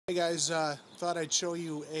Hey guys, thought I'd show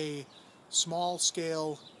you a small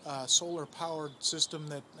scale solar powered system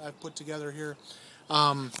that I've put together here.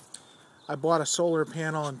 Um, I bought a solar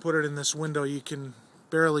panel and put it in this window. You can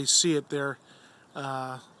barely see it there.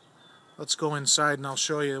 Uh, let's go inside and I'll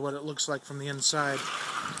show you what it looks like from the inside.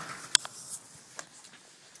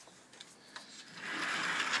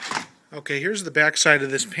 Okay, here's the back side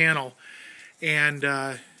of this panel, and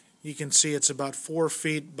you can see it's about 4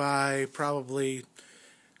 feet by probably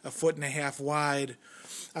a foot and a half wide.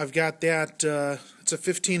 I've got that, it's a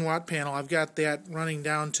 15 watt panel. I've got that running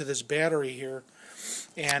down to this battery here,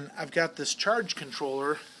 and I've got this charge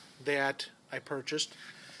controller that I purchased,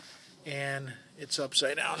 and it's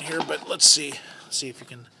upside down here, but let's see if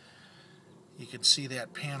you can see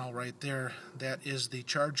that panel right there. That is the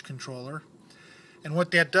charge controller. And what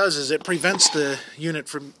that does is it prevents the unit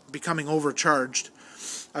from becoming overcharged.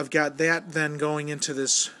 I've got that then going into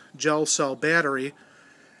this gel cell battery,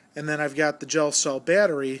 and then I've got the gel cell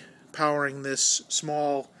battery powering this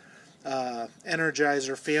small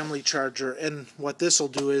Energizer family charger. And what this will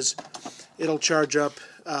do is it'll charge up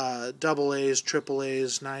AA's,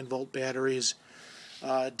 AAA's, 9-volt batteries,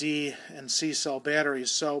 D and C cell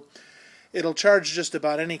batteries. So it'll charge just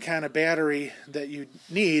about any kind of battery that you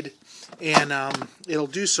need, and it'll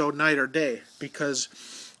do so night or day because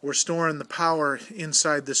we're storing the power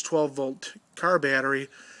inside this 12-volt car battery,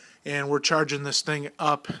 and we're charging this thing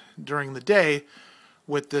up during the day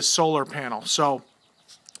with this solar panel. So,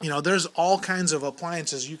 there's all kinds of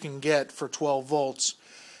appliances you can get for 12 volts.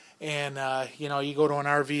 And, you go to an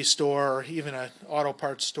RV store or even an auto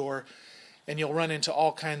parts store, and you'll run into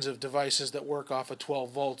all kinds of devices that work off of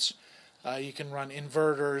 12 volts. You can run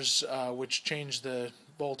inverters, which change the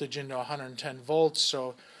voltage into 110 volts.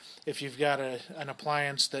 So if you've got an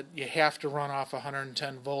appliance that you have to run off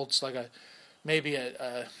 110 volts, like maybe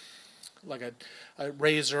a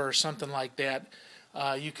razor or something like that,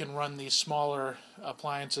 you can run these smaller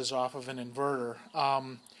appliances off of an inverter.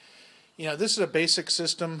 This is a basic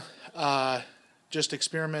system, just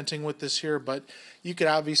experimenting with this here, but you could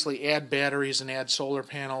obviously add batteries and add solar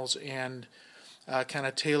panels and kind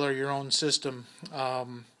of tailor your own system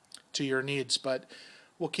to your needs. But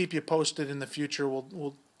we'll keep you posted in the future.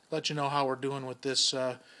 We'll let you know how we're doing with this.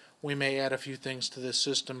 We may add a few things to this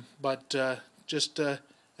system, but just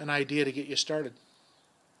an idea to get you started.